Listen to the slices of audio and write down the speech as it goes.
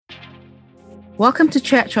Welcome to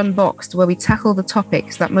Church Unboxed, where we tackle the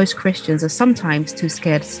topics that most Christians are sometimes too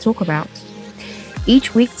scared to talk about.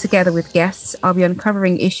 Each week, together with guests, I'll be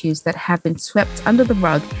uncovering issues that have been swept under the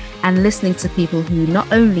rug and listening to people who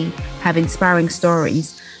not only have inspiring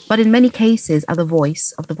stories, but in many cases are the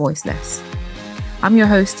voice of the voiceless. I'm your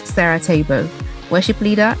host, Sarah Tabo, worship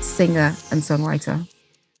leader, singer, and songwriter.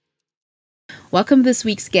 Welcome this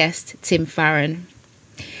week's guest, Tim Farron.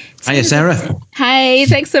 Hiya, Sarah. Hi,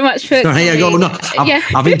 thanks so much for... Sorry, go on. No,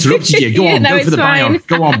 I've interrupted you. Go on, go for the bio.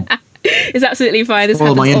 Go on. It's absolutely fine. This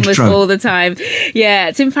happens almost all the time.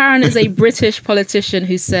 Yeah, Tim Farron is a British politician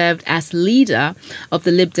who served as leader of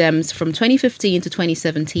the Lib Dems from 2015 to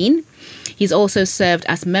 2017. He's also served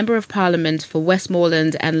as Member of Parliament for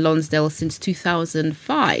Westmoreland and Lonsdale since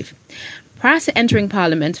 2005. Prior to entering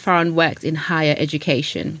Parliament, Farron worked in higher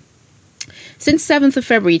education. Since 7th of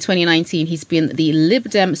February 2019, he's been the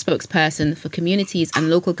Lib Dem spokesperson for communities and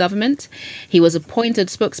local government. He was appointed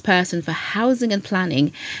spokesperson for housing and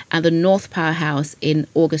planning at the North Powerhouse in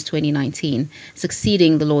August 2019,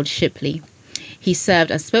 succeeding the Lord Shipley. He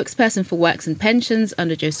served as spokesperson for works and pensions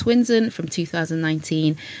under Joe Swinson from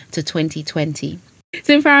 2019 to 2020.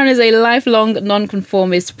 Tim Farron is a lifelong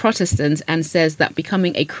nonconformist Protestant and says that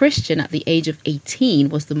becoming a Christian at the age of 18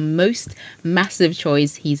 was the most massive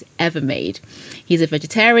choice he's ever made. He's a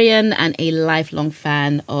vegetarian and a lifelong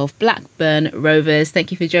fan of Blackburn Rovers.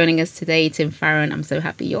 Thank you for joining us today, Tim Farron. I'm so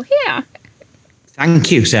happy you're here.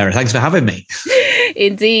 Thank you, Sarah. Thanks for having me.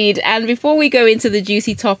 Indeed. And before we go into the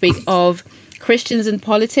juicy topic of Christians and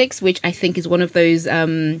politics, which I think is one of those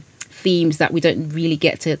themes that we don't really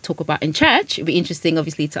get to talk about in church. It'd be interesting,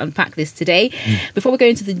 obviously, to unpack this today. Before we go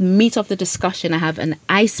into the meat of the discussion, I have an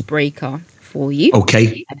icebreaker for you.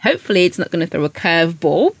 Okay. And hopefully it's not going to throw a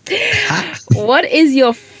curveball. What is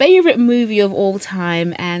your favorite movie of all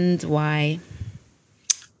time and why?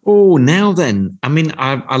 Oh, now then. I mean,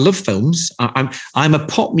 I love films. I'm a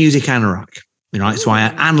pop music anorak. Right, so I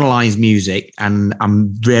analyze music and I'm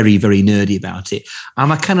very, very nerdy about it. I'm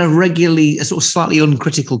a kind of a sort of slightly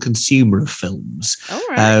uncritical consumer of films. All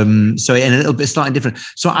right. So and a little bit slightly different.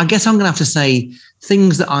 So I guess I'm going to have to say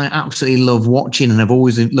things that I absolutely love watching and I've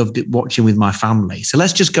always loved it watching with my family. So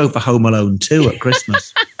let's just go for Home Alone 2 at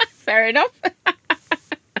Christmas. Fair enough.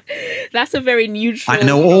 That's a very neutral. I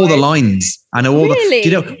know all the lines. I know all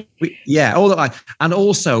the. All the lines. And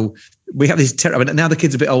also, we have these now the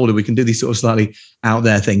kids are a bit older. We can do these sort of slightly out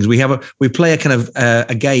there things. We play a kind of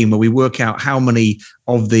a game where we work out how many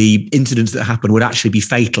of the incidents that happen would actually be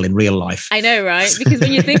fatal in real life. I know, right? Because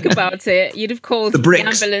when you think about it, you'd have called the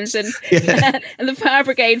ambulance and and the fire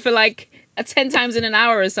brigade for like 10 times in an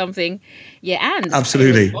hour or something. Yeah, and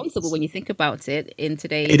absolutely responsible when you think about it in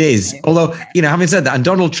today's. It is. Although, having said that, and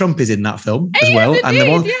Donald Trump is in that film as well.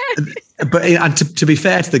 And to be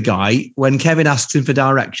fair to the guy, when Kevin asks him for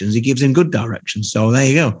directions, he gives him good directions. So there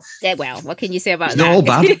you go. Yeah, well, what can you say about that? Not all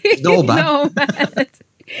bad. Not all bad. No, bad.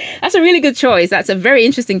 That's a really good choice. That's a very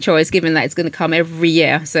interesting choice, given that it's going to come every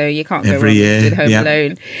year. So you can't go wrong with Home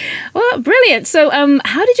Alone. Well, brilliant. So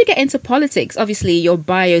how did you get into politics? Obviously, your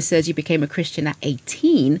bio says you became a Christian at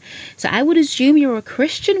 18. So I would assume you were a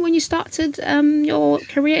Christian when you started your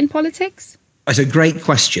career in politics? It's a great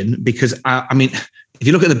question because, if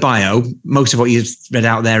you look at the bio, most of what you've read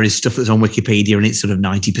out there is stuff that's on Wikipedia and it's sort of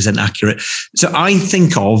 90% accurate. So I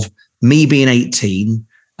think of me being 18,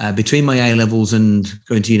 between my A-levels and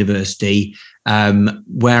going to university,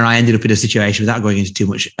 where I ended up in a situation, without going into too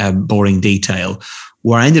much boring detail,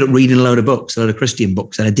 where I ended up reading a load of Christian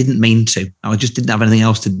books that I didn't mean to. I just didn't have anything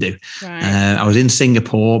else to do. Right. I was in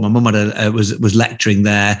Singapore. My mum was lecturing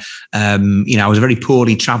there. I was a very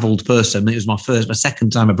poorly travelled person. It was my second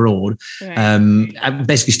time abroad. Right. I'm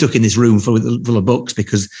basically stuck in this room full of books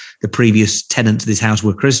because the previous tenants of this house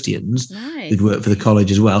were Christians. Nice. Who'd worked for the college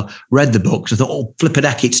as well. Read the books. I thought, oh, flippin'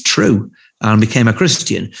 heck, it's true. And became a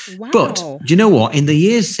Christian. Wow. But do you know what? In the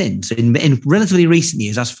years since, in relatively recent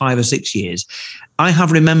years, that's 5 or 6 years, I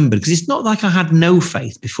have remembered, because it's not like I had no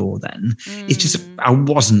faith before then. It's just I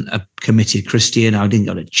wasn't a committed Christian. I didn't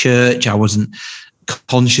go to church. I wasn't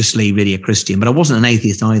consciously really a Christian, but I wasn't an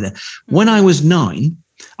atheist either. When I was 9,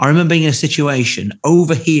 I remember being in a situation,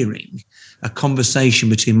 overhearing a conversation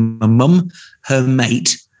between my mum, her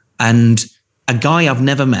mate, and a guy I've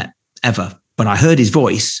never met, ever. But I heard his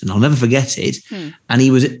voice, and I'll never forget it. And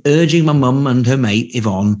he was urging my mum and her mate,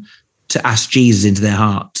 Yvonne, to ask Jesus into their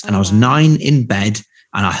hearts. And I was 9 in bed,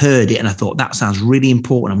 and I heard it, and I thought, that sounds really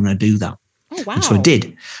important. I'm going to do that. Oh, wow. And so I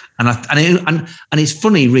did. And it's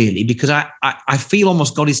funny, really, because I feel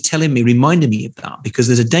almost God is telling me, reminding me of that, because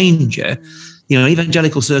there's a danger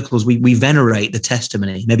evangelical circles, we venerate the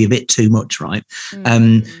testimony, maybe a bit too much, right?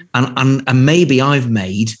 And maybe I've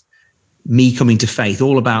made me coming to faith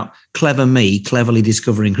all about clever me, cleverly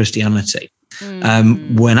discovering Christianity.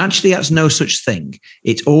 When actually that's no such thing.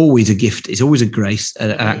 It's always a gift. It's always a grace,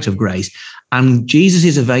 an act of grace. And Jesus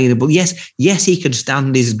is available. Yes, he can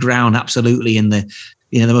stand his ground absolutely in the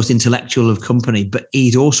most intellectual of company, but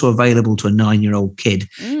he's also available to a 9-year-old kid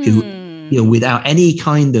who, without any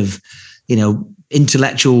kind of,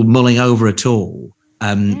 intellectual mulling over at all,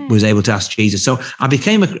 was able to ask Jesus. So I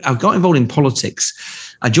got involved in politics.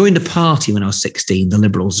 I joined a party when I was 16, the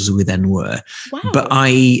Liberals as we then were. Wow. But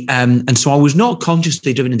and so I was not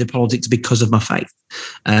consciously driven into politics because of my faith.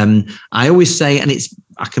 I always say, and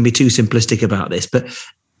I can be too simplistic about this, but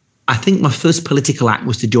I think my first political act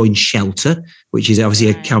was to join Shelter, which is obviously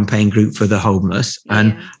a campaign group for the homeless.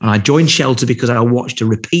 And I joined Shelter because I watched a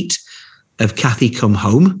repeat of Kathy Come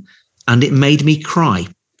Home, and it made me cry.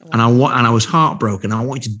 And I was heartbroken. I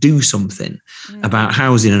wanted to do something about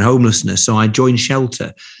housing and homelessness. So I joined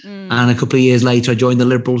Shelter. And a couple of years later, I joined the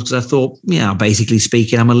Liberals because I thought, basically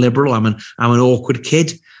speaking, I'm a Liberal. I'm an awkward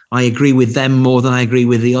kid. I agree with them more than I agree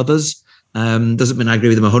with the others. Doesn't mean I agree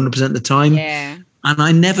with them 100% of the time. Yeah. And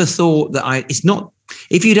I never thought that it's not,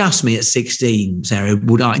 if you'd asked me at 16, Sarah,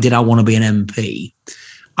 did I want to be an MP?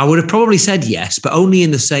 I would have probably said yes, but only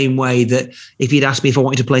in the same way that if you'd asked me if I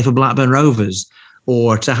wanted to play for Blackburn Rovers,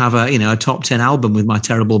 or to have a top 10 album with my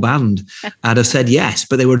terrible band, I'd have said yes,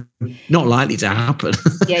 but they were not likely to happen.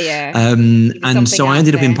 And so I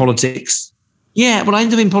ended up in politics. Yeah, well, I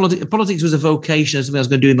ended up in politics. Politics was a vocation, as something I was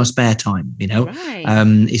going to do in my spare time. Right.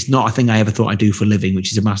 It's not a thing I ever thought I'd do for a living,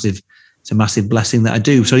 which is a massive blessing that I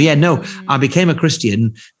do. So I became a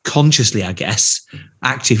Christian consciously, I guess,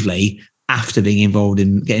 actively after getting involved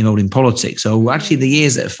in politics. So actually, the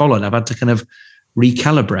years that have followed, I've had to kind of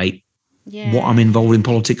recalibrate what I'm involved in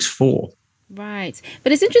politics for. Right.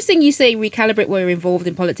 But it's interesting you say recalibrate what you're involved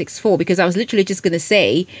in politics for, because I was literally just going to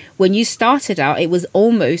say, when you started out, it was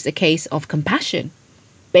almost a case of compassion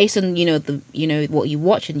based on, what you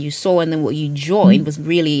watched and you saw, and then what you joined was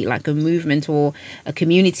really like a movement or a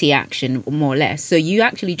community action, more or less. So you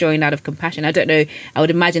actually joined out of compassion. I don't know. I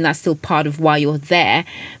would imagine that's still part of why you're there.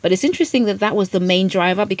 But it's interesting that was the main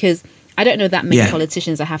driver, because I don't know that many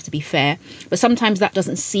politicians, I have to be fair, but sometimes that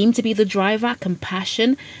doesn't seem to be the driver.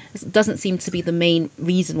 Compassion doesn't seem to be the main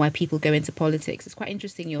reason why people go into politics. It's quite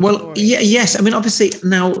interesting. Story. Yes. I mean, obviously,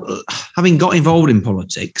 now having got involved in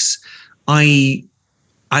politics, I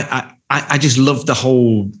just love the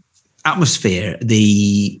whole atmosphere,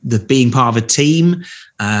 the being part of a team,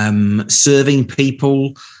 serving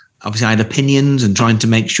people. Obviously, I had opinions and trying to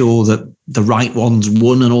make sure that the right ones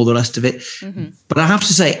won and all the rest of it. But I have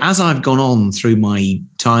to say, as I've gone on through my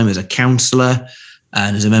time as a councillor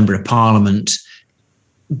and as a member of Parliament,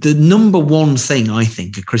 the number one thing I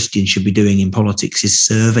think a Christian should be doing in politics is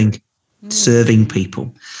serving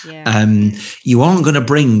people. Yeah. You aren't going to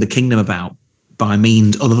bring the kingdom about by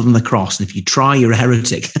means other than the cross. And if you try, you're a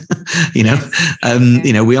heretic. We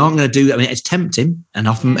aren't going to do that. I mean, it's tempting and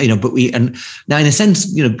often, but now in a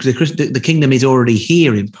sense, the kingdom is already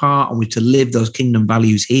here in part, and we're to live those kingdom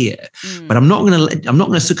values here. But I'm not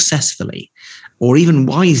going to successfully or even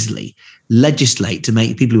wisely legislate to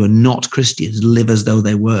make people who are not Christians live as though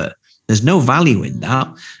they were. There's no value in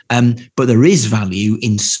that. But there is value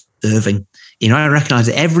in serving. I recognize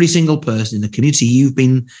that every single person in the community you've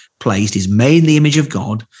been placed is made in the image of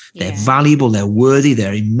God. They're valuable, they're worthy, they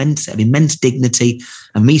have immense dignity.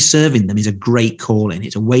 And me serving them is a great calling.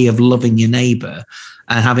 It's a way of loving your neighbor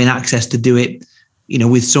and having access to do it,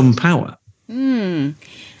 with some power.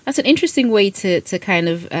 That's an interesting way to kind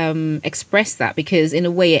of express that, because in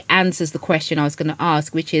a way it answers the question I was going to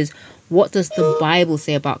ask, which is, what does the Bible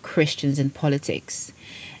say about Christians in politics?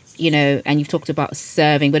 And you've talked about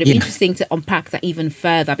serving, but it'd be interesting to unpack that even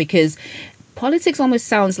further, because politics almost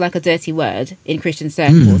sounds like a dirty word in Christian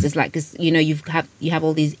circles. It's like, cause, you have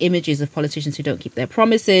all these images of politicians who don't keep their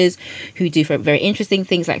promises, who do very interesting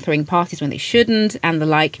things like throwing parties when they shouldn't and the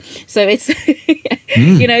like. So it's, so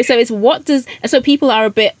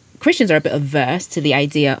Christians are a bit averse to the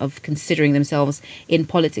idea of considering themselves in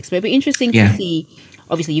politics. But it'd be interesting to see.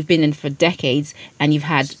 Obviously, you've been in for decades, and you've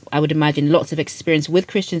had, I would imagine, lots of experience with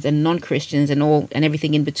Christians and non-Christians and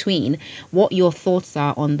everything in between. What your thoughts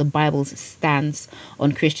are on the Bible's stance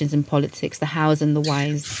on Christians in politics, the hows and the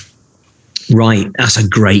whys? Right, that's a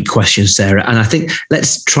great question, Sarah. And I think I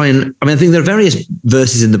think there are various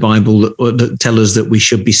verses in the Bible that tell us that we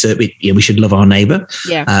should be serving. We should love our neighbor.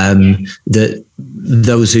 That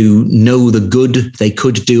those who know the good they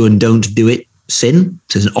could do and don't do it, sin.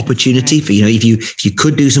 So there's an opportunity for, if you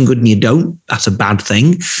could do some good and you don't, that's a bad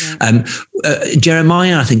thing. Yeah.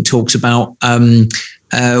 Jeremiah, I think, talks about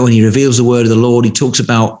when he reveals the word of the Lord, he talks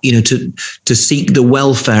about, to seek the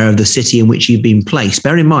welfare of the city in which you've been placed.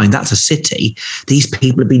 Bear in mind, that's a city these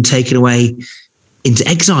people have been taken away into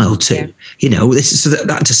exile to. This is so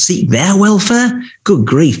that to seek their welfare. Good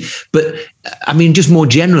grief! But I mean, just more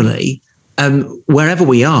generally, wherever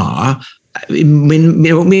we are.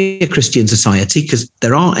 We're a Christian society, because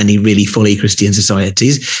there aren't any really fully Christian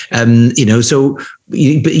societies, so but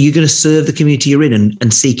you're going to serve the community you're in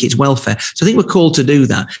and seek its welfare. So I think we're called to do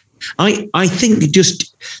that. I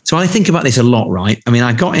think about this a lot, right? I mean,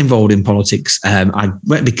 I got involved in politics. I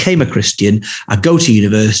became a Christian. I go to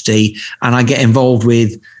university and I get involved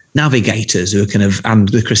with Navigators, who are and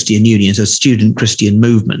the Christian Union, so student Christian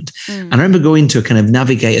movement. And I remember going to a kind of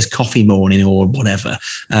Navigators coffee morning or whatever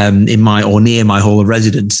near my hall of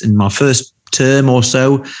residence in my first term or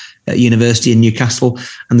so at university in Newcastle.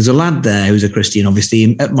 And there's a lad there who's a Christian,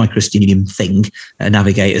 obviously, at my Christian Union thing, a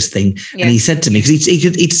Navigators thing. Yeah. And he said to me, because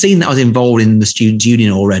he'd seen that I was involved in the Students'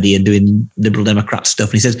 Union already and doing Liberal Democrat stuff.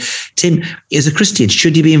 And he says, Tim, as a Christian,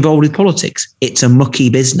 should you be involved with politics? It's a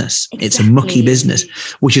mucky business. Exactly. It's a mucky business,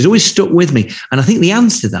 which has always stuck with me. And I think the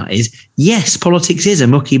answer to that is, yes, politics is a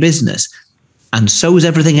mucky business. And so is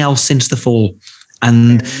everything else since the fall.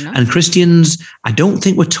 And Christians, I don't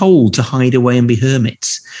think we're told to hide away and be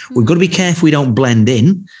hermits. We've got to be careful we don't blend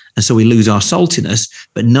in, and so we lose our saltiness,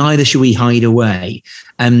 but neither should we hide away.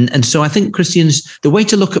 And so I think Christians, the way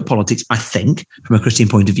to look at politics, I think, from a Christian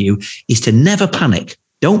point of view, is to never panic.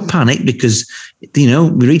 Don't panic, because, we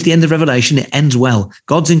reach the end of Revelation, it ends well.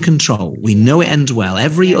 God's in control. We know it ends well.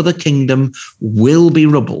 Every other kingdom will be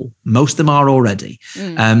rubble. Most of them are already.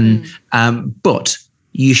 But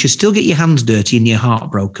you should still get your hands dirty and your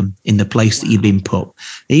heart broken in the place that you've been put.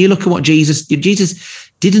 Now you look at what Jesus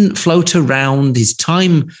didn't float around his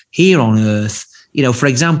time here on earth. For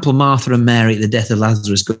example, Martha and Mary at the death of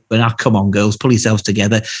Lazarus going, come on, girls, pull yourselves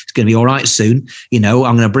together. It's going to be all right soon. I'm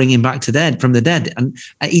going to bring him back from the dead. And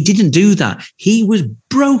he didn't do that. He was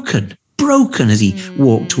broken as he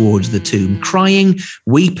walked towards the tomb, crying,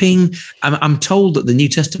 weeping. I'm told that the New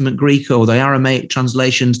Testament Greek or the Aramaic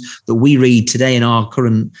translations that we read today in our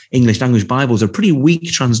current English language Bibles are pretty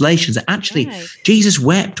weak translations. Actually, Jesus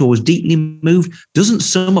wept or was deeply moved doesn't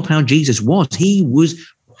sum up how Jesus was. He was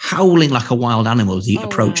howling like a wild animal as he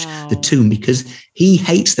approached the tomb, because he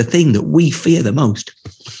hates the thing that we fear the most.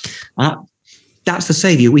 That's the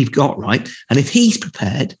Savior we've got, right? And if he's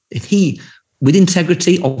prepared, with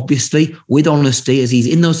integrity, obviously, with honesty, as he's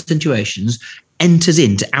in those situations, enters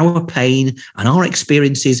into our pain and our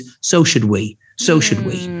experiences, so should we.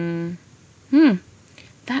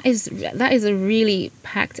 That is a really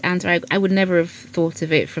packed answer. I would never have thought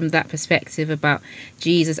of it from that perspective about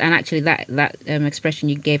Jesus, and actually that expression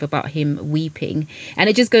you gave about him weeping. And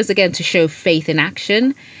it just goes again to show faith in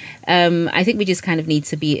action. I think we just kind of need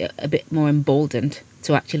to be a bit more emboldened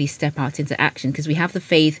to actually step out into action, because we have the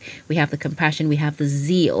faith, we have the compassion, we have the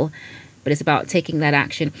zeal, but it's about taking that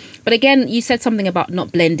action. But again, you said something about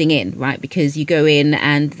not blending in, right? Because you go in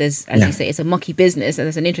and there's, as you say, it's a mucky business, and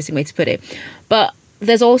that's an interesting way to put it. But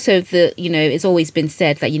there's also it's always been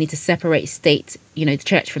said that you need to separate state, the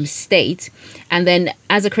church from state. And then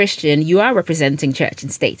as a Christian, you are representing church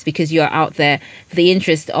and state, because you are out there for the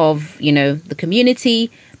interest of, the community.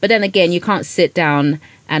 But then again, you can't sit down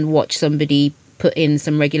and watch somebody put in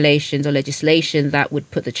some regulations or legislation that would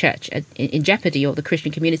put the church in jeopardy, or the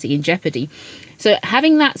Christian community in jeopardy. So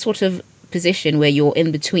having that sort of position where you're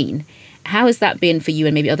in between, how has that been for you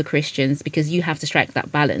and maybe other Christians? Because you have to strike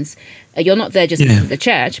that balance. You're not there just for the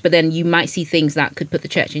church, but then you might see things that could put the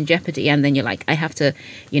church in jeopardy, and then you're like, I have to,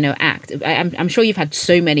 act. I'm sure you've had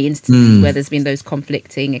so many instances where there's been those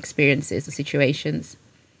conflicting experiences or situations.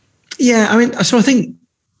 Yeah, I mean, so I think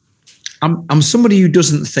I'm somebody who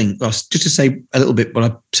doesn't think, well, just to say a little bit what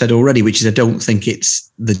I've said already, which is I don't think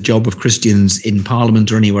it's the job of Christians in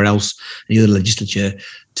Parliament or anywhere else, any other legislature,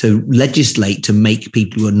 to legislate to make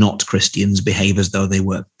people who are not Christians behave as though they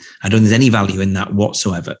were. I don't think there's any value in that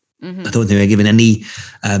whatsoever. I don't think they're given any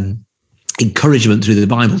encouragement through the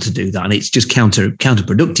Bible to do that, and it's just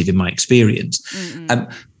counterproductive in my experience.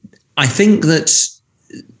 I think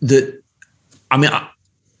that I mean,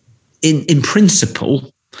 in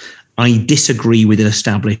principle, I disagree with an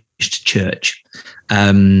established church.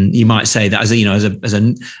 You might say that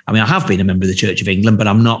I have been a member of the Church of England, but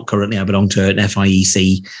I'm not currently. I belong to an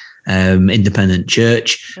FIEC independent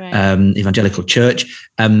church, evangelical church.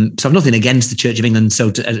 So I've nothing against the Church of England.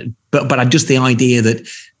 But I just the idea that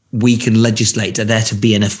we can legislate there to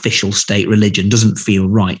be an official state religion doesn't feel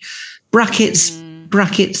right. brackets,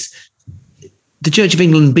 the Church of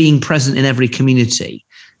England being present in every community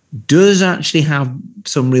does actually have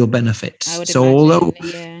some real benefits. So although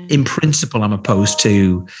in principle I'm opposed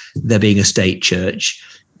to there being a state church,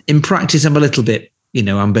 in practice I'm a little bit,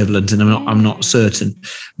 ambivalent, and I'm not certain.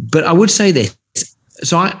 But I would say this.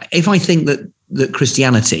 So if I think that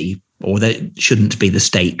Christianity, or that it shouldn't be the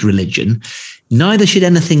state religion, neither should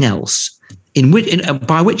anything else.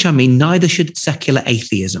 By which I mean, neither should secular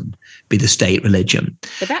atheism be the state religion.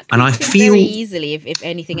 But that could very easily if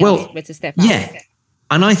anything else were to step out. Yeah,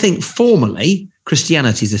 and I think formally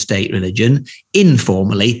Christianity is the state religion.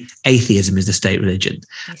 Informally, atheism is the state religion.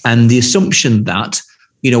 And the assumption that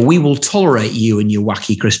we will tolerate you and your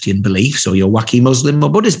wacky Christian beliefs, or your wacky Muslim or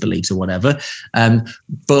Buddhist beliefs, or whatever,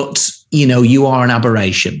 but you are an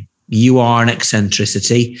aberration. You are an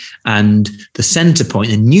eccentricity, and the center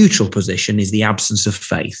point, the neutral position, is the absence of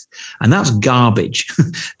faith. And that's garbage.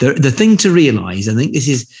 The thing to realize, I think this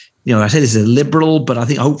is, I say this as a liberal, but I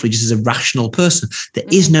think hopefully just as a rational person, there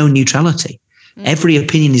is no neutrality. Every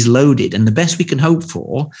opinion is loaded. And the best we can hope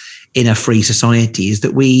for in a free society is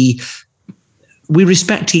that we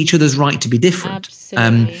respect each other's right to be different.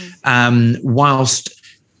 Whilst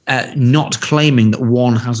not claiming that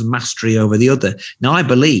one has mastery over the other. Now, I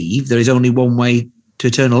believe there is only one way to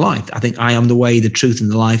eternal life. I think I am the way, the truth,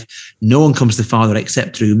 and the life. No one comes to the Father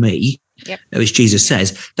except through me, which Jesus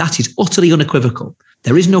says. That is utterly unequivocal.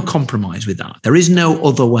 There is no compromise with that. There is no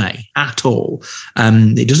other way at all.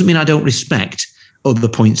 It doesn't mean I don't respect other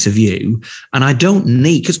points of view. And I don't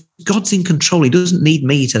need, because God's in control. He doesn't need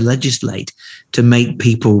me to legislate to make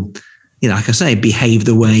people, like I say, behave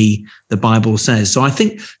the way the Bible says. So I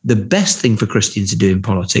think the best thing for Christians to do in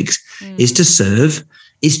politics is to serve,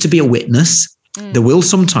 is to be a witness. There will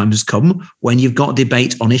sometimes come when you've got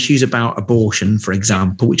debate on issues about abortion, for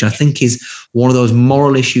example, which I think is one of those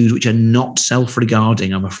moral issues which are not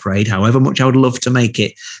self-regarding, I'm afraid. However much I would love to make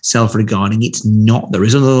it self-regarding, it's not. There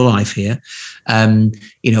is another life here.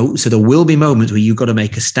 So there will be moments where you've got to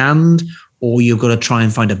make a stand, or you've got to try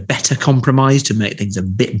and find a better compromise to make things a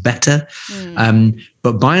bit better.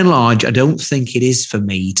 But by and large, I don't think it is for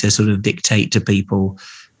me to sort of dictate to people,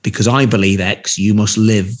 because I believe X, you must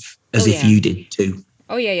live as if you did too.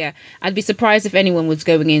 Oh, yeah. I'd be surprised if anyone was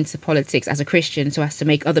going into politics as a Christian so as to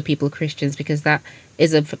make other people Christians, because that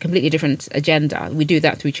is a completely different agenda. We do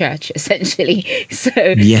that through church, essentially. So,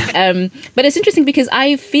 but it's interesting because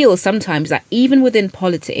I feel sometimes that even within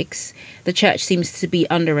politics, the church seems to be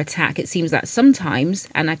under attack. It seems that sometimes,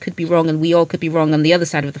 and I could be wrong, and we all could be wrong on the other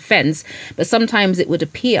side of the fence, but sometimes it would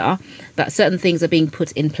appear that certain things are being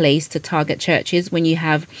put in place to target churches. When you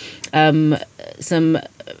have some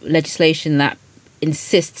legislation that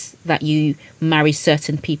insists that you marry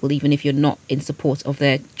certain people even if you're not in support of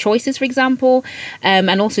their choices, for example.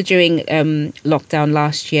 And also during lockdown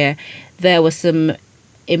last year, there were some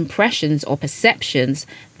impressions or perceptions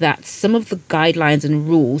that some of the guidelines and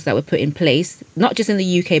rules that were put in place, not just in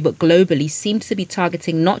the UK but globally, seemed to be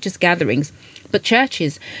targeting not just gatherings but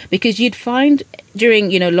churches, because you'd find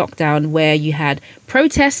during lockdown where you had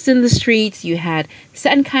protests in the streets, you had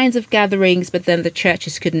certain kinds of gatherings, but then the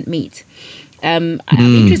churches couldn't meet. I'm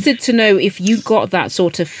interested to know if you got that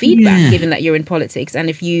sort of feedback, given that you're in politics, and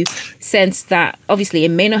if you sense that, obviously, it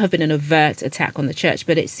may not have been an overt attack on the church,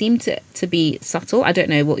 but it seemed to be subtle. I don't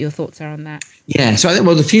know what your thoughts are on that. Yeah, so I think,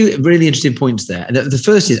 a few really interesting points there. The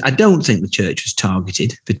first is, I don't think the church was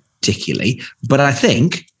targeted particularly, but I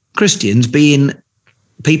think Christians, being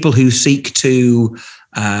people who seek to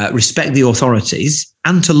respect the authorities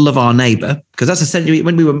and to love our neighbour, because that's essentially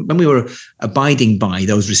when we were abiding by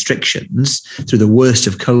those restrictions through the worst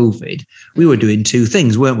of COVID, we were doing two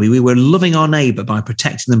things, weren't we? We were loving our neighbour by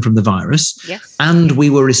protecting them from the virus, and we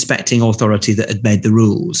were respecting authority that had made the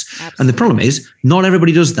rules. Absolutely. And the problem is, not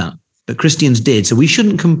everybody does that, but Christians did. So we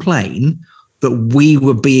shouldn't complain that we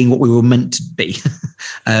were being what we were meant to be.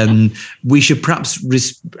 We should perhaps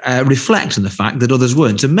reflect on the fact that others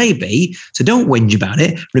weren't. So don't whinge about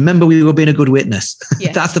it. Remember, we were being a good witness.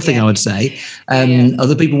 Yes, that's the thing I would say.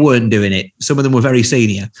 Other people weren't doing it. Some of them were very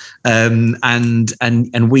senior, and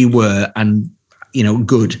we were, and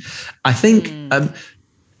good. I think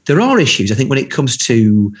there are issues. I think when it comes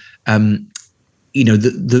to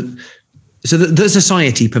So the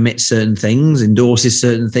society permits certain things, endorses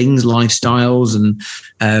certain things, lifestyles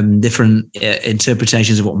and different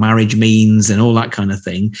interpretations of what marriage means and all that kind of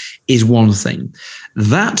thing is one thing.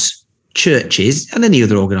 That churches and any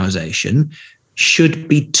other organisation should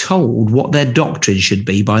be told what their doctrine should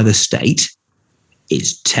be by the state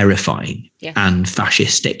is terrifying and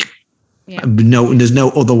fascistic. Yeah. There's no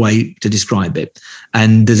other way to describe it.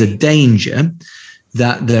 And there's a danger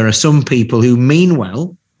that there are some people who mean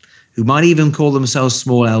well, who might even call themselves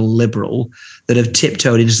small L liberal, that have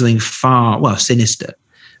tiptoed into something far, well, sinister.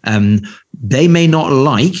 They may not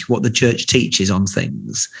like what the church teaches on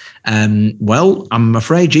things. Well, I'm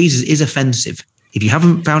afraid Jesus is offensive. If you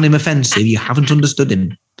haven't found him offensive, you haven't understood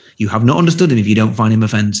him. You have not understood him if you don't find him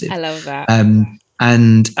offensive. I love that. I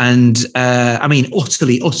mean,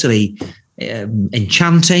 utterly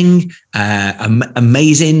enchanting,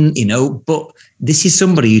 amazing, but this is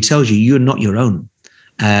somebody who tells you you're not your own.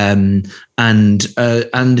 And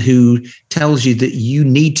who tells you that you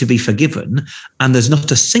need to be forgiven, and there's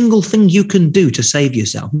not a single thing you can do to save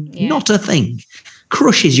yourself. Yeah. Not a thing.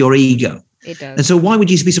 Crushes your ego. It does. And so why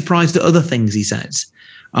would you be surprised that other things he says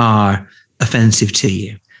are offensive to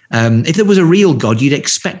you? If there was a real God, you'd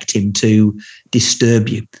expect him to disturb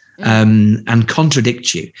you and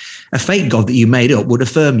contradict you. A fake God that you made up would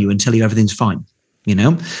affirm you and tell you everything's fine.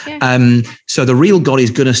 Yeah. So the real God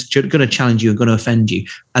is going to challenge you and going to offend you.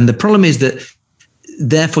 And the problem is that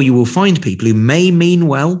therefore you will find people who may mean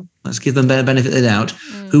well, let's give them the benefit of the doubt,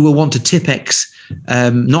 who will want to tip-X,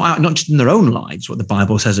 not just in their own lives, what the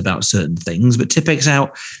Bible says about certain things, but tip-X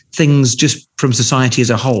out things just from society as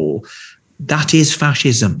a whole. That is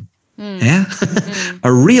fascism. Yeah.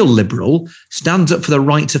 A real liberal stands up for the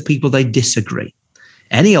rights of people they disagree.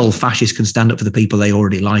 Any old fascist can stand up for the people they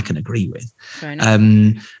already like and agree with.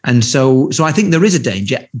 And so I think there is a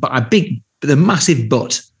danger, but the massive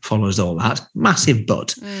but follows all that. Massive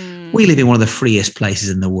but. We live in one of the freest places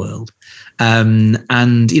in the world.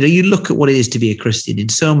 And, you look at what it is to be a Christian in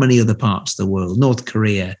so many other parts of the world, North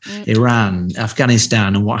Korea, Iran,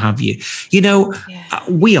 Afghanistan, and what have you.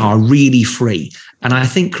 We are really free. And I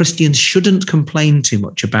think Christians shouldn't complain too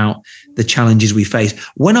much about the challenges we face.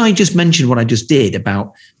 When I just mentioned what I just did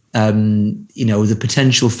about, the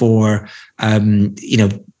potential for,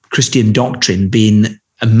 Christian doctrine being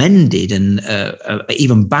amended and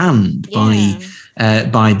even banned by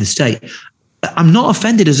the state, I'm not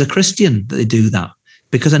offended as a Christian that they do that,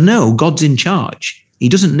 because I know God's in charge. He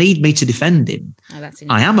doesn't need me to defend him.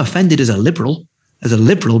 I am offended as a liberal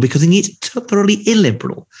because it's thoroughly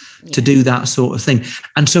illiberal to do that sort of thing.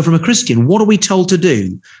 And so from a Christian, what are we told to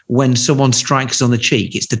do when someone strikes us on the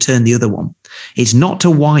cheek? It's to turn the other one. It's not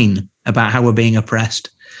to whine about how we're being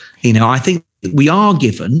oppressed. I think we are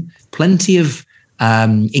given plenty of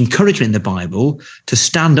encouragement in the Bible to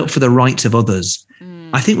stand up for the rights of others.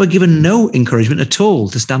 I think we're given no encouragement at all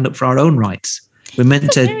to stand up for our own rights. We're meant to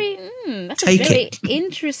take it. That's a very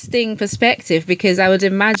interesting perspective, because I would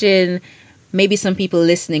imagine maybe some people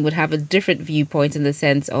listening would have a different viewpoint in the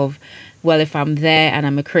sense of, well, if I'm there and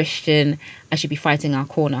I'm a Christian, I should be fighting our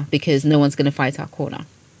corner because no one's going to fight our corner.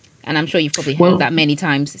 And I'm sure you've probably heard that many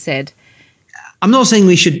times said. I'm not saying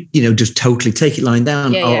we should, just totally take it lying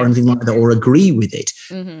down or anything like that, or agree with it.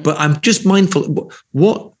 But I'm just mindful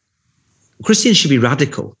what Christians should be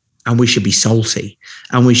radical, and we should be salty,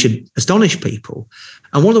 and we should astonish people.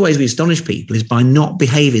 And one of the ways we astonish people is by not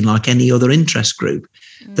behaving like any other interest group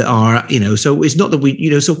that are, so it's not that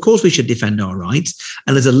we, so of course we should defend our rights.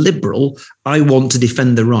 And as a liberal, I want to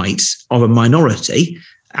defend the rights of a minority.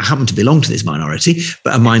 I happen to belong to this minority,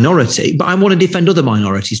 but a minority, but I want to defend other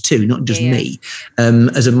minorities too, not just me,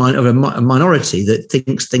 as a minority that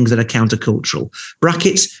thinks things that are countercultural.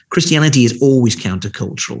 Brackets, Christianity is always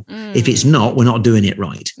countercultural. If it's not, we're not doing it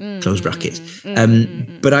right. Close brackets.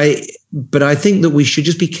 But I think that we should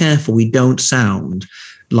just be careful we don't sound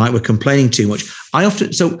like we're complaining too much.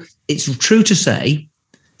 So it's true to say,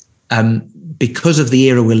 because of the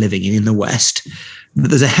era we're living in the West,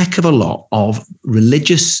 there's a heck of a lot of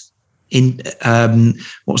religious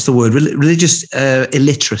religious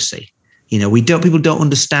illiteracy. People don't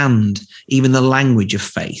understand even the language of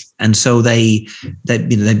faith, and so they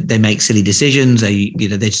make silly decisions. They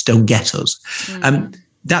just don't get us.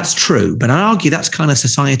 That's true, but I argue that's kind of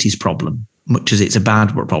society's problem, much as it's a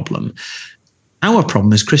bad problem. Our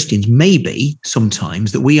problem as Christians may be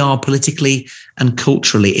sometimes that we are politically and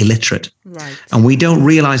culturally illiterate, right, and we don't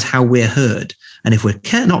realize how we're heard. And if we're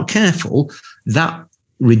not careful, that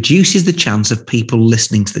reduces the chance of people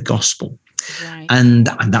listening to the gospel. Right. And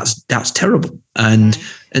that's terrible. And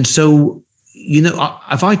so,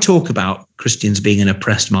 if I talk about Christians being an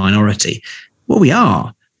oppressed minority, well, we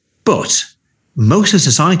are. But most of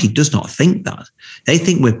society does not think that. They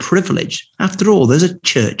think we're privileged. After all, there's a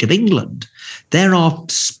Church of England. There are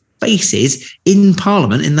spaces in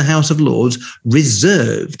Parliament, in the House of Lords,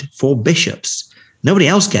 reserved for bishops. Nobody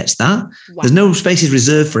else gets that. Wow. There's no spaces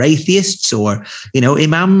reserved for atheists or,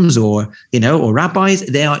 imams or rabbis.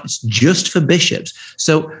 They are just for bishops.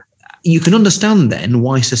 So you can understand then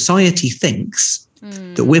why society thinks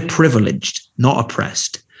that we're privileged, not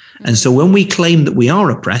oppressed. And so when we claim that we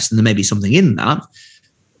are oppressed, and there may be something in that,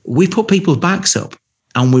 we put people's backs up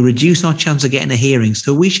and we reduce our chance of getting a hearing.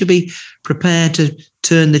 So we should be prepared to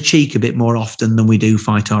turn the cheek a bit more often than we do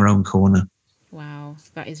fight our own corner. Wow,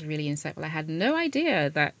 that is really insightful. I had no idea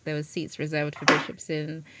that there were seats reserved for bishops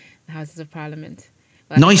in the Houses of Parliament.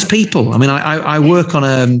 Well, nice people. I mean, I work on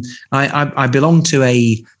I belong to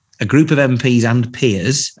a group of MPs and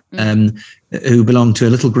peers who belong to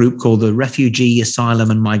a little group called the Refugee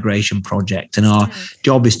Asylum and Migration Project. And our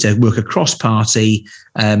job is to work across party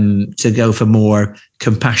to go for more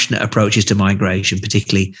compassionate approaches to migration,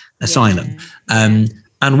 particularly asylum. And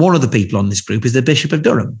one of the people on this group is the Bishop of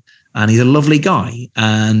Durham. And he's a lovely guy.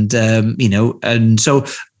 And, and so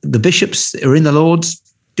the bishops who are in the Lords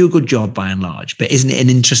do a good job by and large, but isn't it an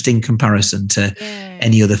interesting comparison to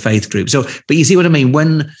any other faith group? So, but you see what I mean?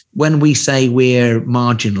 When we say we're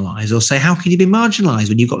marginalised, or say, how can you be marginalised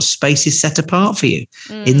when you've got spaces set apart for you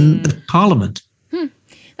in the Parliament?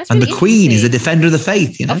 That's and really the Queen is the defender of the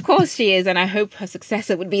faith, you know? Of course she is, and I hope her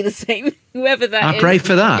successor would be the same, whoever that is. I pray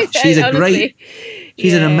for that. She's a great,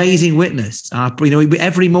 she's an amazing witness.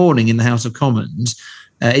 Every morning in the House of Commons,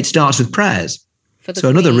 it starts with prayers. So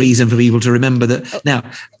another reason for people to remember that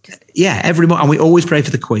every morning, and we always pray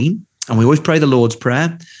for the Queen, and we always pray the Lord's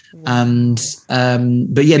Prayer. And she's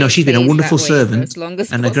been a wonderful servant as long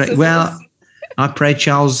as and a great. Well, I pray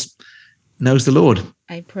Charles knows the Lord.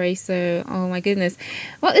 I pray so. Oh my goodness.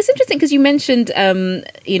 Well, it's interesting because you mentioned,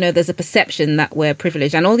 there's a perception that we're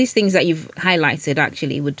privileged, and all these things that you've highlighted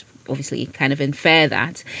actually would obviously kind of infer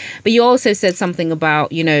that. But you also said something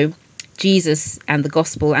about, Jesus and the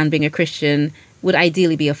gospel and being a Christian would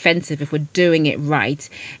ideally be offensive if we're doing it right.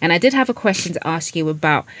 And I did have a question to ask you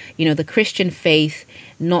about, the Christian faith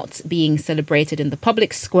not being celebrated in the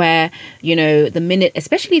public square. The minute,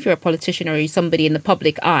 especially if you're a politician or you're somebody in the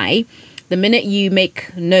public eye, the minute you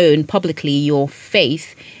make known publicly your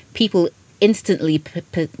faith, people instantly,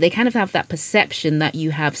 they kind of have that perception that you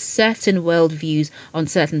have certain worldviews on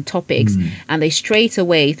certain topics, and they straight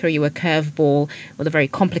away throw you a curveball with a very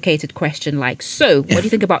complicated question like, so what do you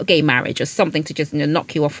think about gay marriage, or something to just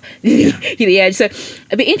knock you off the edge. So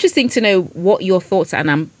it'd be interesting to know what your thoughts are, and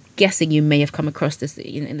I'm guessing you may have come across this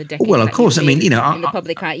in the decades. Well, of course, I mean, in the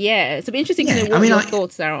public eye. So it'd be interesting to know what your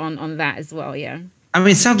thoughts are on that as well. I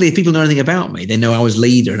mean, sadly, if people know anything about me, they know I was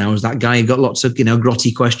leader and I was that guy who got lots of,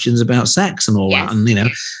 grotty questions about sex and all that. And,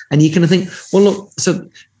 and you kind of think, well, look, so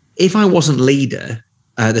if I wasn't leader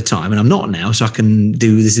at the time, and I'm not now, so I can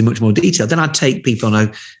do this in much more detail, then I'd take people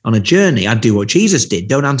on a journey. I'd do what Jesus did.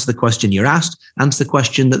 Don't answer the question you're asked, answer the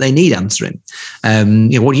question that they need answering.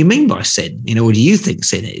 What do you mean by sin? What do you think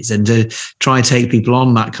sin is? And to try and take people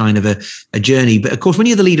on that kind of a journey. But of course, when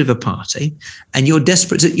you're the leader of a party and you're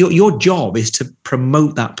desperate, your job is to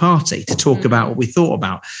promote that party, to talk about what we thought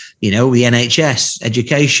about, the NHS,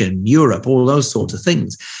 education, Europe, all those sorts of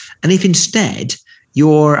things. And if instead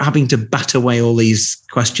you're having to bat away all these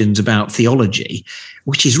questions about theology,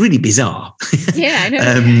 which is really bizarre. Yeah, I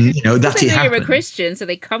know. That it happens. You're a Christian, so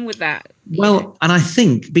they come with that. Well, and I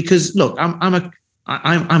think because look, I'm a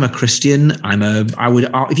Christian.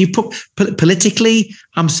 If you put politically,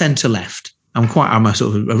 I'm centre left. I'm a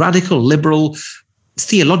sort of a radical liberal.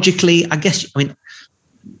 Theologically, I guess.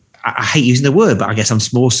 I hate using the word, but I guess I'm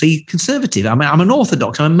small c conservative. I'm an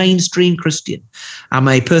orthodox. I'm a mainstream Christian. I'm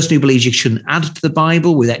a person who believes you shouldn't add to the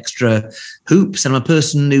Bible with extra hoops. And I'm a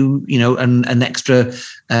person who, and extra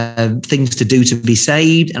things to do to be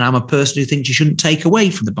saved. And I'm a person who thinks you shouldn't take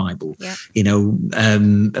away from the Bible,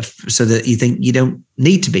 so that you think you don't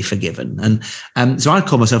need to be forgiven. And so I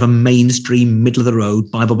call myself a mainstream, middle of the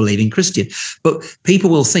road, Bible believing Christian. But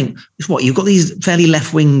people will think, you've got these fairly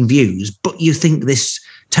left wing views, but you think this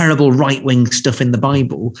terrible right-wing stuff in the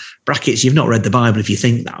Bible, brackets, you've not read the Bible if you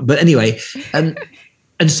think that. But anyway, and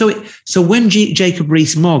so when Jacob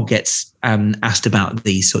Rees-Mogg gets asked about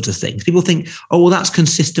these sorts of things, people think, oh, well, that's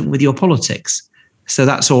consistent with your politics, so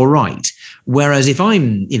that's all right. Whereas if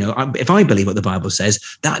if I believe what the Bible says,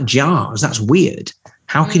 that jars, that's weird.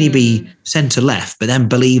 How can you be centre left but then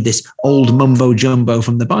believe this old mumbo jumbo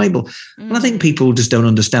from the Bible? And I think people just don't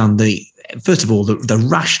understand first of all, the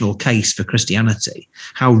rational case for Christianity,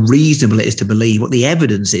 how reasonable it is to believe what the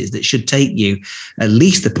evidence is that should take you at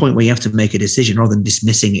least the point where you have to make a decision rather than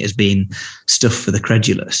dismissing it as being stuff for the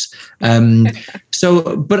credulous.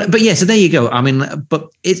 So there you go. I mean, but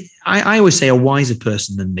I always say a wiser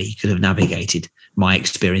person than me could have navigated my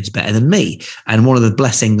experience better than me. And one of the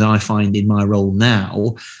blessings I find in my role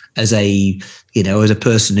now as a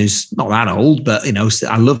person who's not that old, but,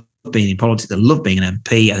 I love being in politics. I love being an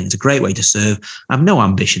MP. I think it's a great way to serve. I have no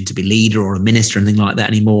ambition to be leader or a minister or anything like that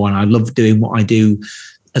anymore. And I love doing what I do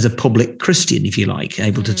as a public Christian, if you like,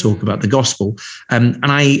 able to talk about the gospel. And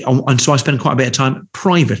so I spend quite a bit of time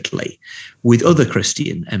privately with other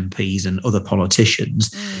Christian MPs and other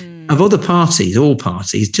politicians of other parties, all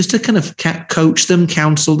parties, just to kind of coach them,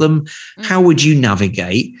 counsel them. How would you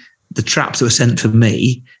navigate the traps that were sent for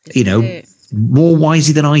me, more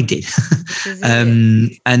wisely than I did?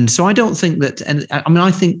 And so I don't think that, and I mean,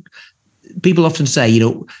 I think people often say,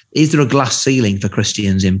 is there a glass ceiling for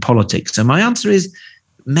Christians in politics? And my answer is,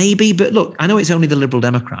 maybe, but look, I know it's only the Liberal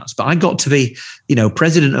Democrats, but I got to be,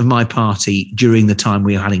 president of my party during the time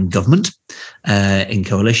we were having government in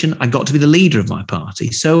coalition. I got to be the leader of my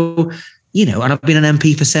party. So, and I've been an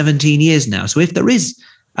MP for 17 years now. So if there is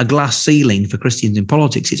a glass ceiling for Christians in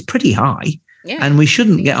politics, it's pretty high. Yeah, and we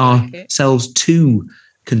shouldn't get ourselves too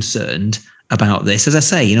concerned about this. As I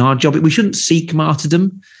say, our job, we shouldn't seek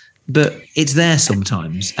martyrdom, but it's there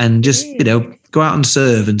sometimes. And just, go out and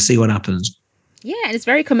serve and see what happens. Yeah, and it's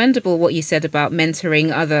very commendable what you said about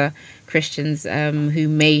mentoring other Christians who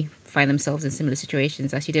may find themselves in similar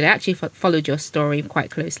situations as you did. I actually followed your story quite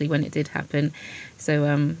closely when it did happen.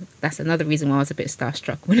 So that's another reason why I was a bit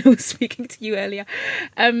starstruck when I was speaking to you earlier.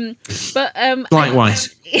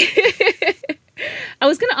 Likewise. I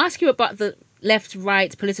was going to ask you about the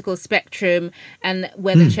left-right political spectrum and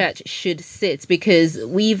where the church should sit, because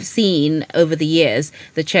we've seen over the years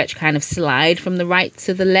the church kind of slide from the right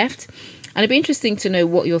to the left. And it'd be interesting to know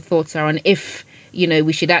what your thoughts are on if,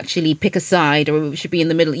 we should actually pick a side or we should be in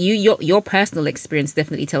the middle. Your personal experience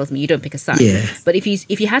definitely tells me you don't pick a side. Yeah. But if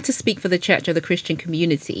you had to speak for the church or the Christian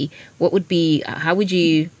community, how would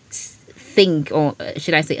you think, or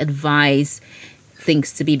should I say advise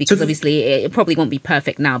things to be? Because obviously it probably won't be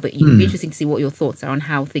perfect now, but it'd be interesting to see what your thoughts are on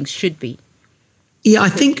how things should be. Yeah, I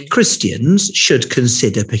think Christians should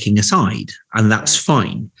consider picking a side, and that's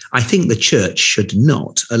fine. I think the church should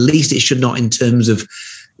not. At least it should not in terms of,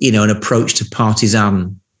 an approach to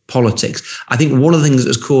partisan politics. I think one of the things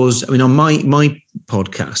that's caused, on my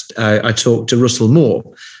podcast, I talked to Russell Moore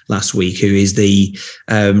last week, who is the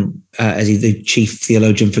chief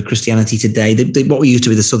theologian for Christianity Today, what we used to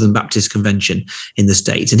be the Southern Baptist Convention in the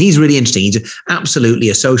States. And he's really interesting. He's absolutely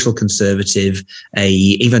a social conservative, a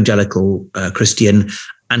evangelical Christian,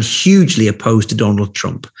 and hugely opposed to Donald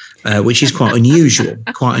Trump, which is quite unusual,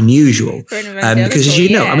 because as you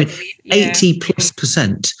know,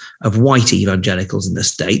 80+% of white evangelicals in the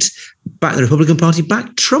States back the Republican Party,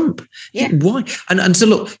 back Trump. Yeah. Why? And so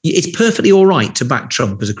look, it's perfectly all right to back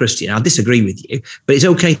Trump as a Christian. I disagree with you, but it's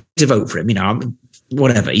okay to vote for him.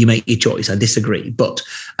 Whatever, you make your choice. I disagree. But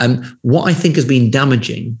what I think has been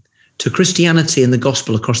damaging to Christianity and the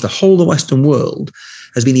gospel across the whole of the Western world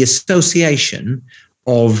has been the association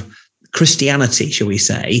of Christianity, shall we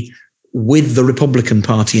say, with the Republican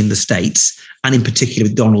Party in the States, and in particular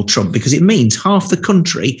with Donald Trump, because it means half the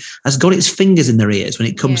country has got its fingers in their ears when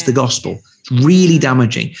it comes to the gospel. It's really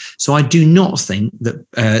damaging. So I do not think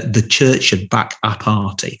that the church should back a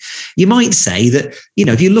party. You might say that,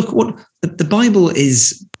 if you look at what the Bible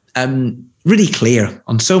is really clear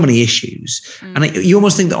on so many issues, and you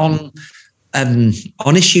almost think that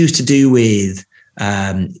on issues to do with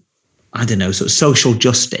sort of social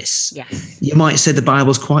justice, you might say the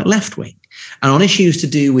Bible's quite left-wing. And on issues to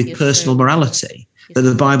do with personal morality, that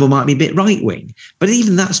the Bible might be a bit right-wing. But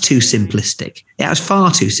even that's too simplistic. Yeah, it's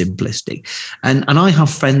far too simplistic. And I have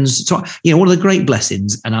friends, so, one of the great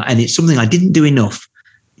blessings, and it's something I didn't do enough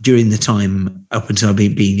during the time up until I've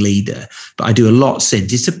been being leader, but I do a lot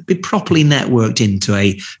since, is to be properly networked into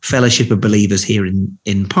a fellowship of believers here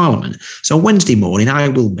in Parliament. So on Wednesday morning, I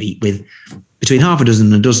will meet with between half a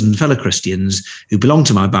dozen and a dozen fellow Christians who belong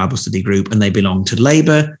to my Bible study group, and they belong to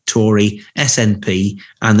Labour, Tory, SNP,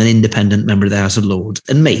 and an independent member of the House of Lords,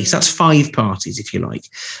 and me. So that's 5 parties, if you like.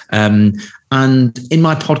 And in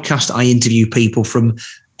my podcast, I interview people from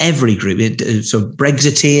every group, so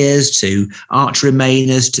Brexiteers to Arch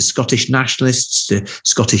Remainers to Scottish nationalists to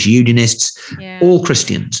Scottish unionists, all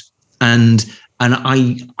Christians. And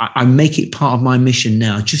I make it part of my mission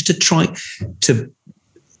now just to try to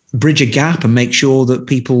bridge a gap and make sure that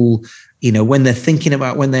people, when they're thinking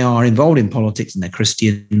about when they are involved in politics and they're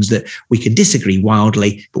Christians, that we can disagree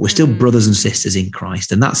wildly, but we're still brothers and sisters in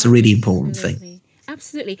Christ. And that's a really important thing.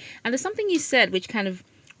 Absolutely. And there's something you said which kind of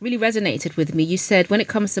really resonated with me. You said when it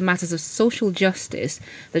comes to matters of social justice,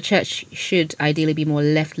 the church should ideally be more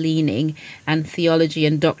left-leaning and theology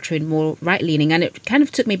and doctrine more right-leaning. And it kind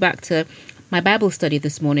of took me back to my Bible study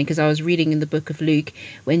this morning, because I was reading in the book of Luke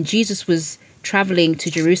when Jesus was traveling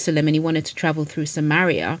to Jerusalem and he wanted to travel through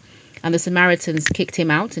Samaria. and the Samaritans kicked him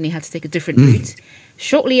out and he had to take a different route.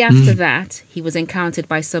 Shortly after that, he was encountered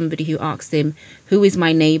by somebody who asked him, "Who is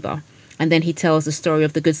my neighbor?" And then he tells the story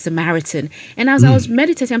of the Good Samaritan. And as I was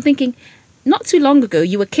meditating, I'm thinking, not too long ago,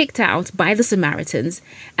 you were kicked out by the Samaritans,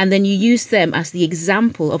 and then you used them as the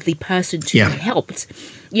example of the person to be helped.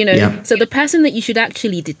 So the person that you should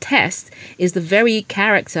actually detest is the very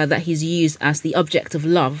character that he's used as the object of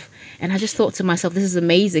love. And I just thought to myself, this is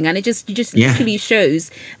amazing. And it just literally shows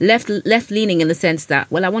left leaning in the sense that,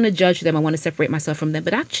 well, I want to judge them, I want to separate myself from them,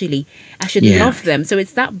 but actually I should love them. So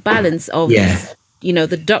it's that balance of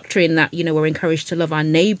the doctrine that, we're encouraged to love our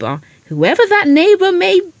neighbor, whoever that neighbor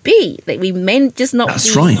may be. Like, we may just not be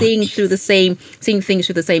seeing things through the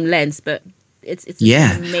same lens, but it's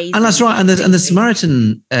amazing. And that's right. And the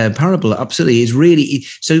Samaritan parable absolutely is really,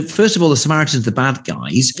 so first of all, the Samaritans, the bad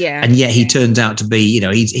guys, and yet he turns out to be,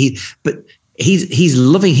 he's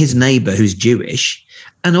loving his neighbor who's Jewish,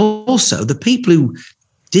 and also the people who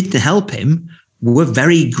did help him were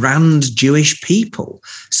very grand Jewish people.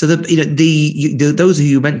 So those who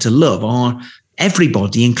you meant to love are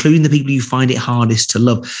everybody, including the people you find it hardest to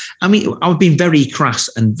love. I mean, I've been very crass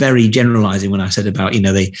and very generalizing when I said about,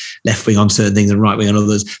 the left wing on certain things and right wing on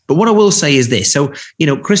others. But what I will say is this. So,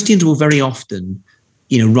 Christians will very often,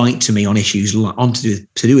 write to me on issues to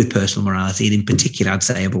do with personal morality, and in particular, I'd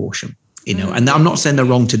say abortion, and I'm not saying they're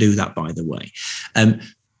wrong to do that, by the way.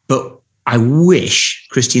 But I wish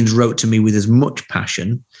Christians wrote to me with as much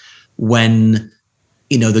passion when,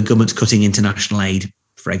 the government's cutting international aid,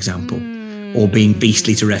 for example, or being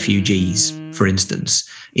beastly to refugees, for instance.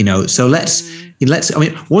 So let's. I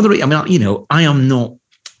mean, one of the. I am not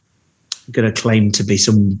going to claim to be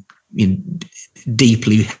some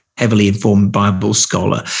deeply, heavily informed Bible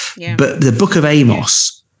scholar, but the Book of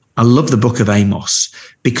Amos. I love the Book of Amos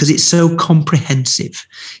because it's so comprehensive.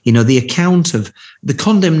 The account of the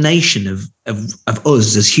condemnation of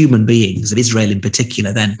us as human beings, of Israel in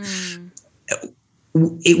particular, then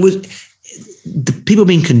it was the people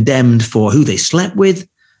being condemned for who they slept with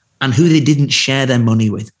and who they didn't share their money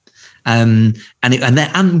with. And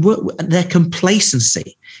their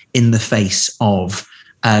complacency in the face of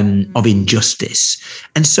injustice.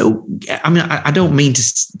 And so, I mean, I don't mean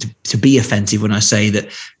to be offensive when I say that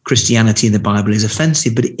Christianity in the Bible is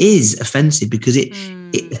offensive, but it is offensive because it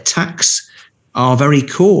attacks our very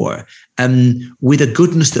core with a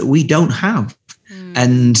goodness that we don't have.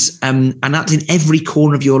 And that's in every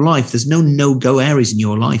corner of your life. There's no no-go areas in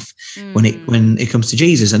your life when it comes to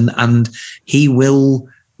Jesus, and he will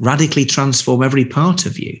radically transform every part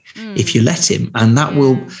of you if you let him, and that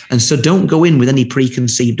will. And so, don't go in with any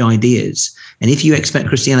preconceived ideas. And if you expect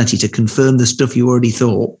Christianity to confirm the stuff you already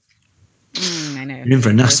thought, I know you're in for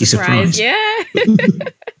a nasty surprise. Yeah.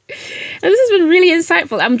 This has been really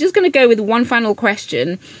insightful. I'm just going to go with one final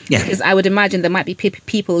question, because I would imagine there might be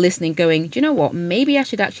people listening going, do you know what? Maybe I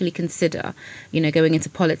should actually consider, going into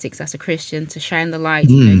politics as a Christian, to shine the light,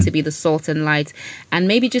 to be the salt and light, and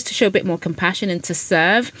maybe just to show a bit more compassion and to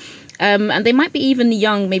serve. And they might be even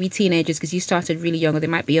young, maybe teenagers, because you started really young, or they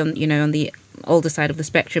might be on the older side of the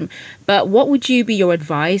spectrum. But what would you be your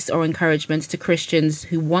advice or encouragement to Christians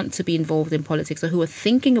who want to be involved in politics, or who are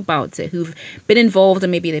thinking about it, who've been involved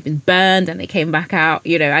and maybe they've been burned and they came back out?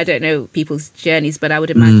 I don't know people's journeys, but I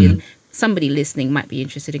would imagine somebody listening might be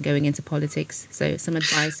interested in going into politics. So some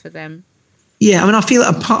advice for them. Yeah, I mean, I feel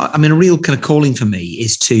a real kind of calling for me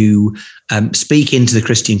is to speak into the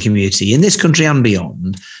Christian community in this country and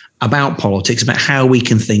beyond about politics, about how we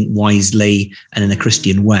can think wisely and in a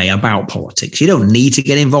Christian way about politics. You don't need to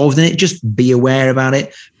get involved in it; just be aware about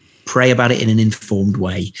it, pray about it in an informed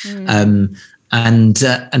way, and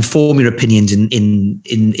form your opinions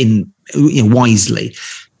in wisely.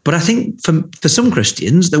 But I think for some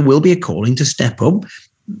Christians, there will be a calling to step up,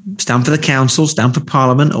 stand for the council, stand for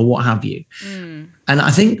Parliament, or what have you. And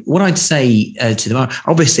I think what I'd say to them,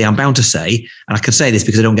 obviously I'm bound to say, and I can say this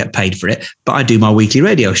because I don't get paid for it, but I do my weekly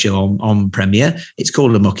radio show on Premier. It's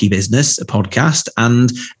called A Mucky Business, a podcast. And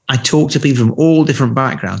I talk to people from all different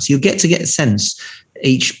backgrounds. You'll get a sense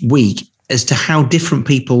each week as to how different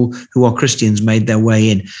people who are Christians made their way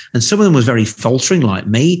in. And some of them was very faltering, like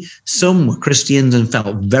me. Some were Christians and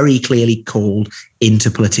felt very clearly called into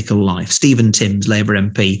political life. Stephen Timms, Labour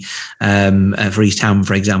MP for East Ham,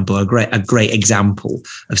 for example, a great example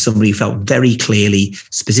of somebody who felt very clearly,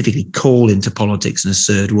 specifically called into politics and has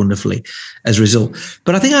served wonderfully as a result.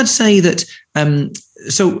 But I think I'd say that,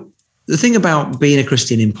 so the thing about being a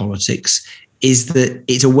Christian in politics is that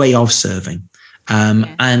it's a way of serving.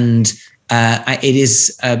 And it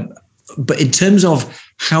is, but in terms of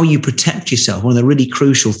how you protect yourself, one of the really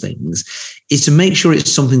crucial things is to make sure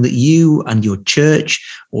it's something that you and your church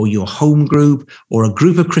or your home group or a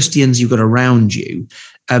group of Christians you've got around you,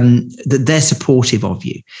 that they're supportive of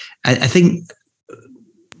you. I think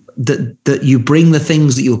that you bring the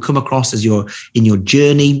things that you'll come across as in your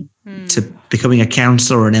journey to becoming a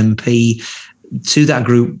councillor or an MP to that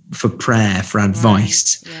group for prayer, for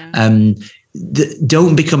advice. Right. Yeah.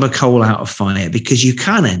 Don't become a coal out of fire, because you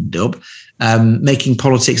can end up making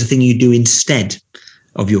politics a thing you do instead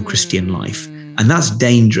of your Christian life. And that's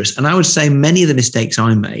dangerous. And I would say many of the mistakes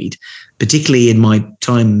I made, particularly in my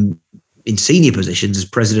time in senior positions as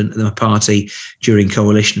president of the party during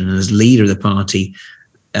coalition and as leader of the party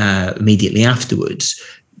immediately afterwards,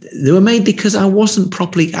 they were made because I wasn't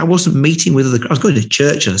meeting with I was going to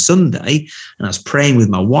church on a Sunday and I was praying with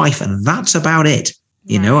my wife, and that's about it.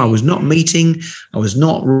 You know, I was not meeting. I was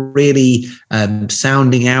not really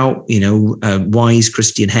sounding out, wise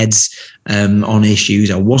Christian heads on issues.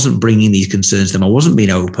 I wasn't bringing these concerns to them. I wasn't being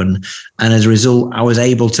open. And as a result, I was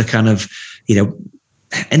able to kind of,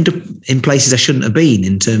 end up in places I shouldn't have been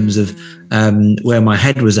in terms of where my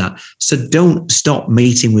head was at. So don't stop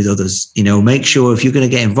meeting with others. Make sure if you're going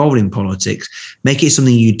to get involved in politics, make it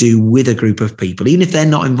something you do with a group of people. Even if they're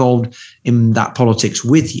not involved in that politics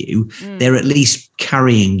with you, they're at least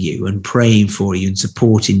carrying you and praying for you and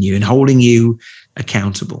supporting you and holding you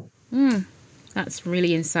accountable. That's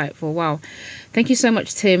really insightful. Wow. Thank you so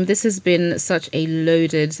much, Tim. This has been such a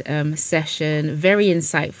loaded session, very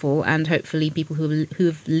insightful, and hopefully people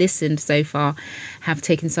who've listened so far have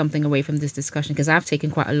taken something away from this discussion, because I've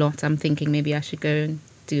taken quite a lot. I'm thinking maybe I should go and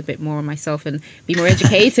do a bit more on myself and be more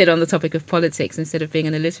educated on the topic of politics instead of being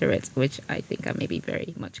an illiterate, which I think I may be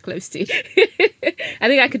very much close to. I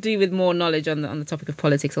think I could do with more knowledge on the topic of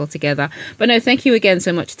politics altogether. But no, thank you again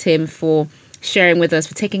so much, Tim, for sharing with us,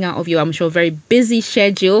 for taking out of your, I'm sure, very busy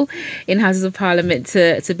schedule in Houses of Parliament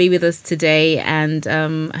to be with us today. And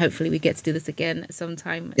hopefully we get to do this again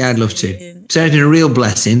sometime. Yeah, I'd love to. So it's been a real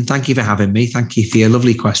blessing. Thank you for having me. Thank you for your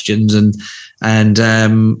lovely questions. And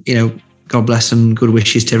God bless and good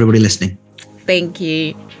wishes to everybody listening. Thank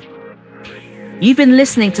you. You've been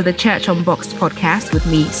listening to the Church Unboxed podcast with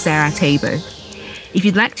me, Sarah Tabo. If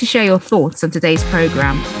you'd like to share your thoughts on today's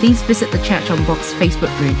program, please visit the Church Unboxed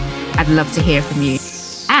Facebook group. I'd love to hear from you.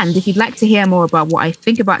 And if you'd like to hear more about what I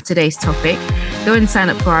think about today's topic, go and sign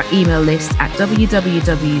up for our email list at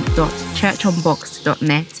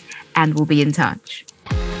www.churchunboxed.net, and we'll be in touch.